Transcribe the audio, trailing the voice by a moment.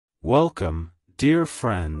Welcome, dear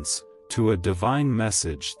friends, to a divine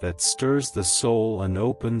message that stirs the soul and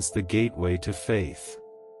opens the gateway to faith.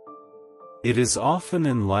 It is often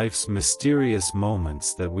in life's mysterious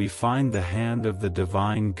moments that we find the hand of the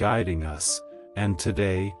divine guiding us, and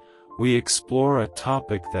today, we explore a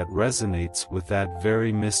topic that resonates with that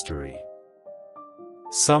very mystery.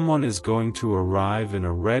 Someone is going to arrive in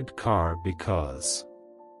a red car because,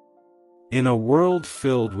 in a world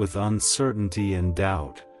filled with uncertainty and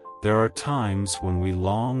doubt, there are times when we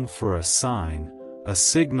long for a sign, a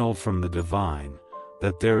signal from the divine,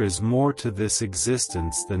 that there is more to this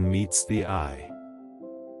existence than meets the eye.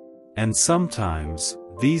 And sometimes,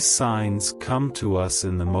 these signs come to us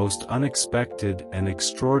in the most unexpected and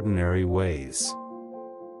extraordinary ways.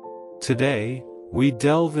 Today, we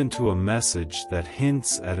delve into a message that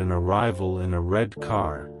hints at an arrival in a red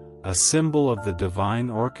car, a symbol of the divine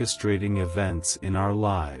orchestrating events in our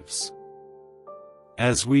lives.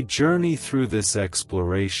 As we journey through this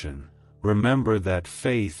exploration, remember that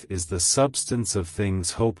faith is the substance of things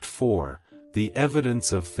hoped for, the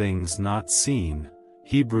evidence of things not seen.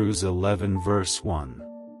 Hebrews 11 verse 1.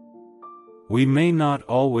 We may not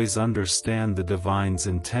always understand the divine's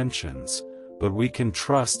intentions, but we can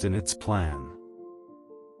trust in its plan.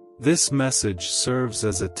 This message serves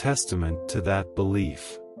as a testament to that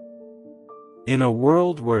belief. In a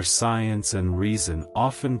world where science and reason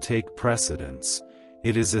often take precedence,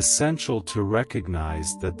 it is essential to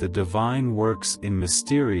recognize that the divine works in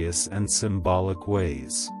mysterious and symbolic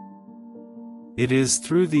ways. It is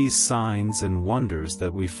through these signs and wonders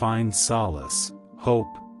that we find solace,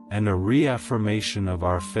 hope, and a reaffirmation of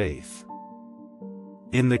our faith.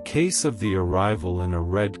 In the case of the arrival in a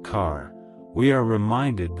red car, we are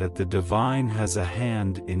reminded that the divine has a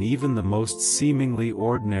hand in even the most seemingly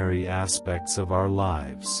ordinary aspects of our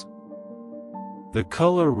lives. The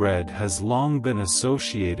color red has long been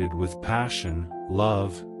associated with passion,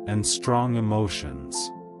 love, and strong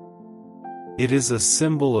emotions. It is a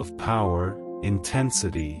symbol of power,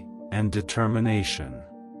 intensity, and determination.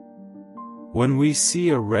 When we see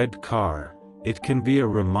a red car, it can be a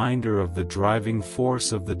reminder of the driving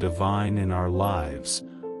force of the divine in our lives,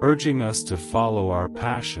 urging us to follow our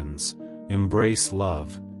passions, embrace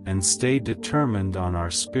love, and stay determined on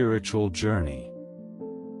our spiritual journey.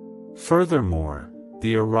 Furthermore,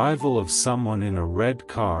 the arrival of someone in a red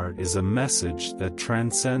car is a message that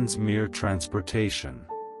transcends mere transportation.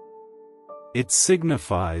 It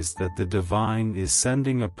signifies that the divine is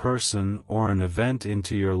sending a person or an event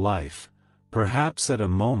into your life, perhaps at a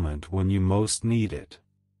moment when you most need it.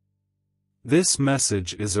 This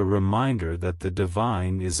message is a reminder that the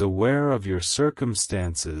divine is aware of your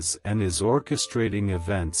circumstances and is orchestrating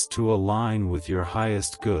events to align with your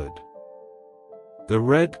highest good. The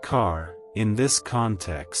red car, in this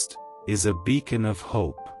context, is a beacon of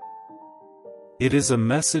hope. It is a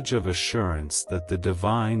message of assurance that the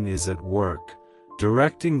divine is at work,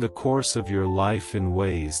 directing the course of your life in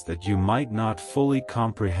ways that you might not fully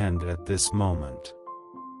comprehend at this moment.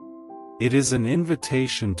 It is an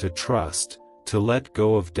invitation to trust, to let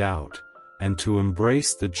go of doubt, and to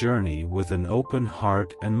embrace the journey with an open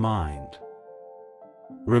heart and mind.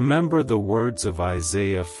 Remember the words of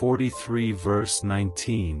Isaiah 43 verse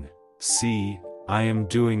 19, "See, I am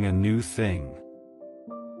doing a new thing.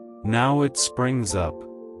 Now it springs up,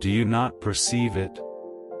 do you not perceive it?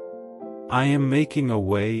 I am making a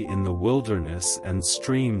way in the wilderness and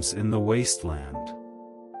streams in the wasteland."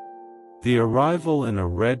 The arrival in a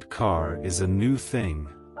red car is a new thing,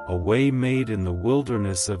 a way made in the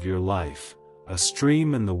wilderness of your life, a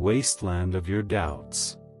stream in the wasteland of your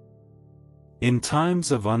doubts. In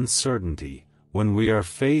times of uncertainty, when we are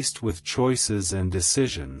faced with choices and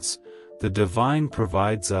decisions, the divine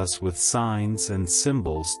provides us with signs and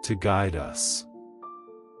symbols to guide us.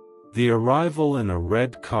 The arrival in a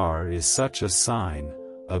red car is such a sign,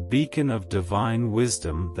 a beacon of divine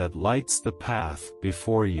wisdom that lights the path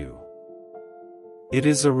before you. It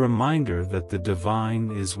is a reminder that the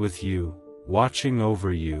divine is with you, watching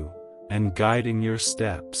over you, and guiding your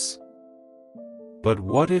steps. But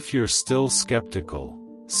what if you're still skeptical,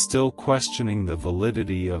 still questioning the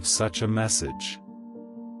validity of such a message?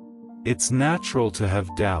 It's natural to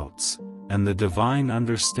have doubts, and the divine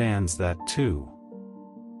understands that too.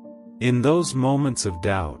 In those moments of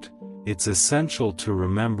doubt, it's essential to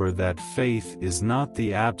remember that faith is not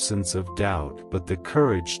the absence of doubt but the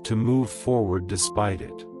courage to move forward despite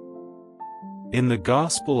it. In the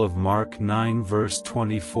Gospel of Mark 9 verse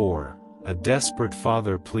 24, a desperate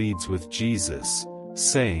father pleads with Jesus,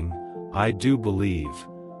 saying, "I do believe,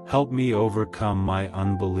 help me overcome my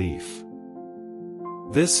unbelief."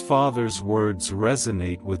 This Father's words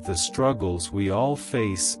resonate with the struggles we all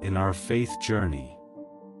face in our faith journey.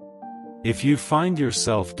 If you find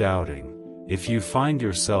yourself doubting, if you find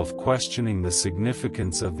yourself questioning the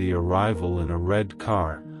significance of the arrival in a red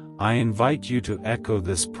car, I invite you to echo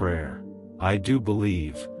this prayer: I do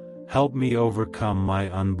believe, help me overcome my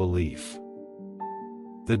unbelief.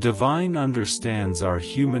 The divine understands our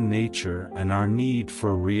human nature and our need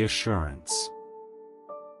for reassurance.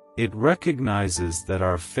 It recognizes that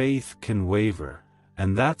our faith can waver,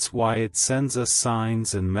 and that's why it sends us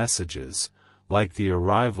signs and messages, like the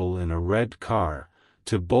arrival in a red car,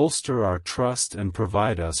 to bolster our trust and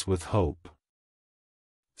provide us with hope.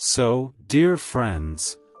 So, dear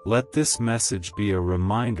friends, let this message be a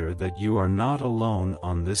reminder that you are not alone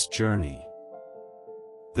on this journey.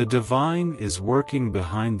 The divine is working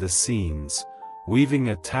behind the scenes, weaving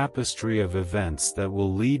a tapestry of events that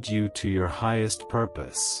will lead you to your highest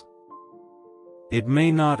purpose. It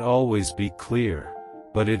may not always be clear,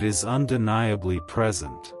 but it is undeniably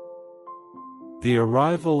present. The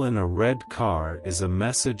arrival in a red car is a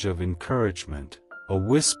message of encouragement, a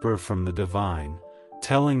whisper from the divine,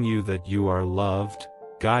 telling you that you are loved,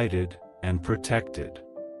 guided, and protected.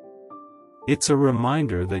 It's a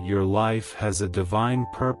reminder that your life has a divine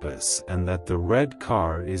purpose and that the red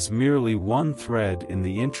car is merely one thread in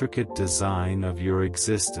the intricate design of your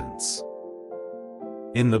existence.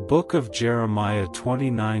 In the book of Jeremiah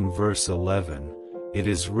 29 verse 11, it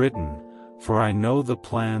is written, "For I know the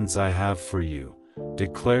plans I have for you,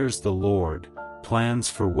 declares the Lord, plans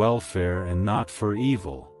for welfare and not for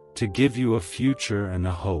evil, to give you a future and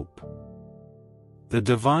a hope." The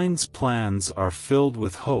divine's plans are filled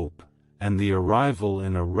with hope, and the arrival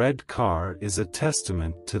in a red car is a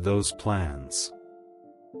testament to those plans.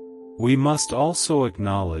 We must also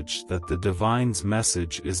acknowledge that the divine's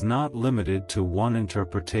message is not limited to one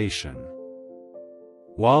interpretation.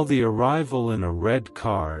 While the arrival in a red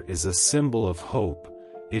car is a symbol of hope,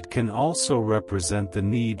 it can also represent the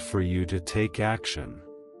need for you to take action.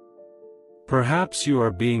 Perhaps you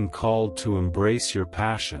are being called to embrace your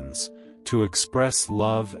passions, to express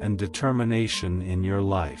love and determination in your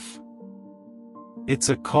life. It's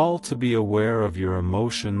a call to be aware of your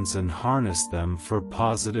emotions and harness them for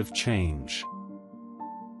positive change.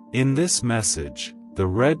 In this message, the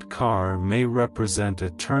red car may represent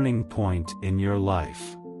a turning point in your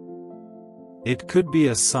life. It could be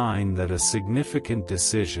a sign that a significant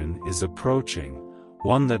decision is approaching,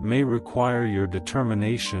 one that may require your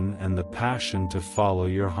determination and the passion to follow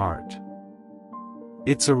your heart.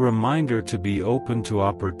 It's a reminder to be open to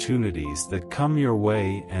opportunities that come your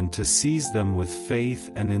way and to seize them with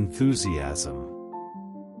faith and enthusiasm.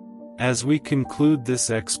 As we conclude this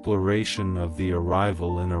exploration of the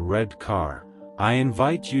arrival in a red car, I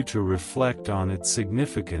invite you to reflect on its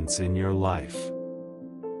significance in your life.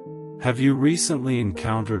 Have you recently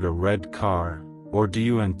encountered a red car, or do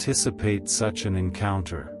you anticipate such an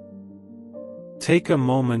encounter? Take a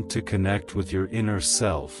moment to connect with your inner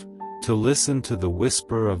self, to listen to the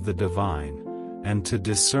whisper of the divine, and to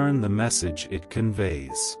discern the message it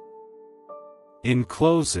conveys. In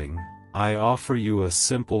closing, I offer you a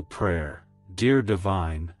simple prayer: Dear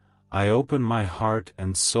Divine, I open my heart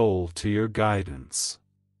and soul to your guidance.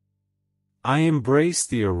 I embrace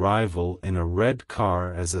the arrival in a red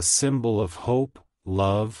car as a symbol of hope,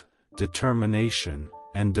 love, determination,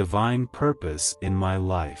 and divine purpose in my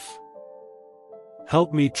life.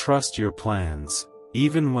 Help me trust your plans,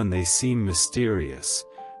 even when they seem mysterious,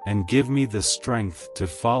 and give me the strength to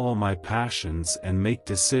follow my passions and make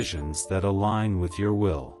decisions that align with your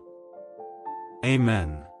will.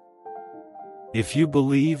 Amen. If you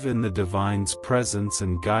believe in the divine's presence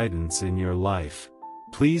and guidance in your life,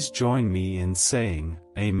 please join me in saying,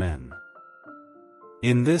 Amen.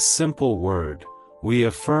 In this simple word, we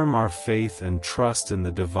affirm our faith and trust in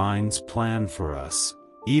the divine's plan for us,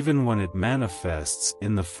 even when it manifests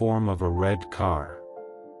in the form of a red car.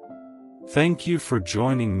 Thank you for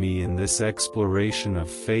joining me in this exploration of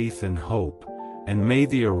faith and hope, and may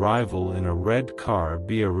the arrival in a red car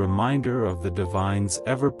be a reminder of the divine's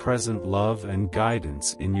ever-present love and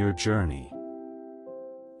guidance in your journey.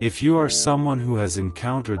 If you are someone who has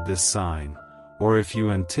encountered this sign, or if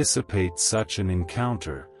you anticipate such an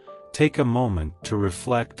encounter, take a moment to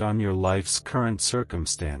reflect on your life's current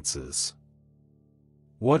circumstances.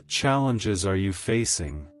 What challenges are you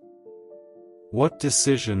facing? What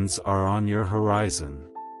decisions are on your horizon?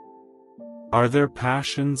 Are there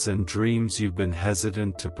passions and dreams you've been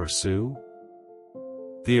hesitant to pursue?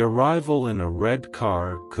 The arrival in a red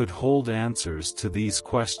car could hold answers to these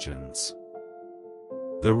questions.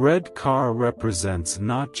 The red car represents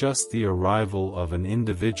not just the arrival of an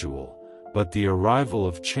individual, but the arrival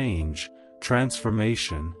of change,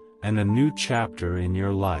 transformation, and a new chapter in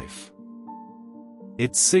your life.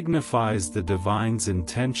 It signifies the divine's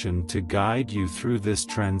intention to guide you through this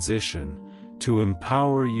transition, to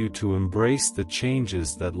empower you to embrace the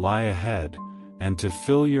changes that lie ahead, and to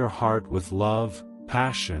fill your heart with love,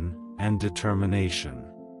 passion, and determination.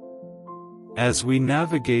 As we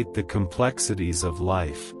navigate the complexities of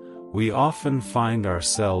life, we often find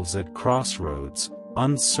ourselves at crossroads,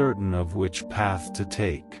 uncertain of which path to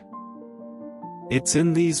take. It's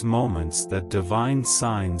in these moments that divine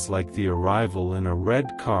signs like the arrival in a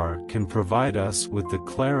red car can provide us with the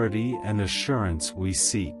clarity and assurance we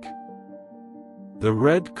seek. The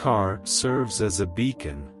red car serves as a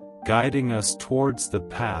beacon, guiding us towards the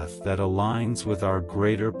path that aligns with our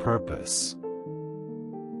greater purpose.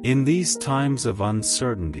 In these times of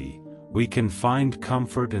uncertainty, we can find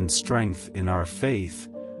comfort and strength in our faith,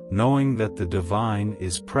 knowing that the divine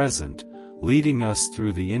is present, leading us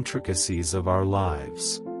through the intricacies of our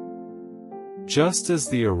lives. Just as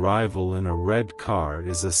the arrival in a red car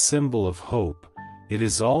is a symbol of hope, it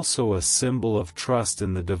is also a symbol of trust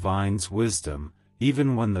in the divine's wisdom,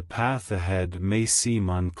 even when the path ahead may seem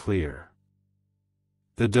unclear.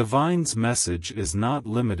 The divine's message is not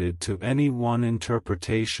limited to any one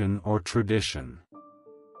interpretation or tradition.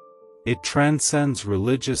 It transcends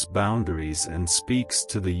religious boundaries and speaks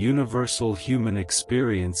to the universal human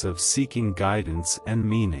experience of seeking guidance and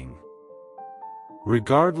meaning.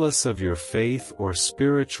 Regardless of your faith or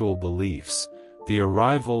spiritual beliefs, the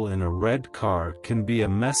arrival in a red car can be a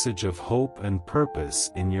message of hope and purpose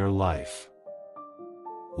in your life.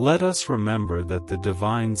 Let us remember that the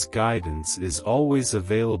divine's guidance is always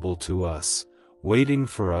available to us, waiting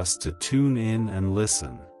for us to tune in and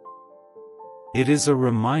listen. It is a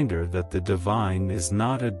reminder that the divine is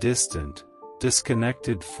not a distant,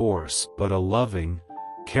 disconnected force but a loving,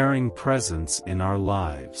 caring presence in our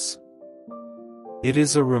lives. It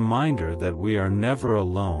is a reminder that we are never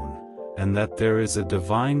alone, and that there is a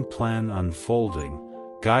divine plan unfolding,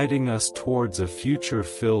 guiding us towards a future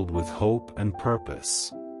filled with hope and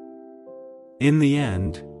purpose. In the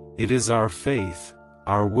end, it is our faith,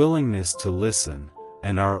 our willingness to listen,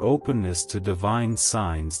 and our openness to divine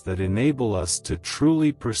signs that enable us to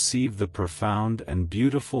truly perceive the profound and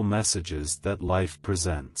beautiful messages that life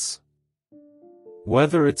presents.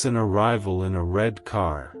 Whether it's an arrival in a red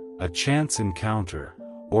car, a chance encounter,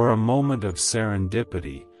 or a moment of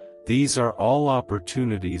serendipity, these are all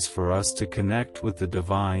opportunities for us to connect with the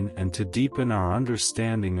divine and to deepen our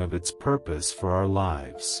understanding of its purpose for our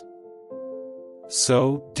lives.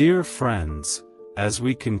 So, dear friends, as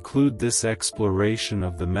we conclude this exploration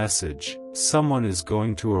of the message, someone is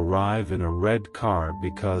going to arrive in a red car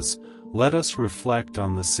because, let us reflect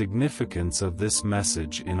on the significance of this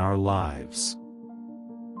message in our lives.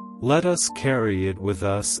 Let us carry it with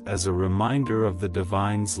us as a reminder of the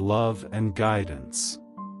divine's love and guidance.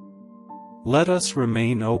 Let us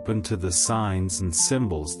remain open to the signs and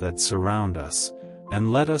symbols that surround us,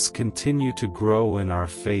 and let us continue to grow in our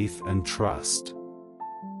faith and trust.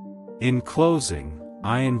 In closing,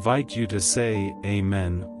 I invite you to say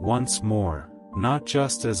Amen once more, not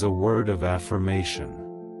just as a word of affirmation,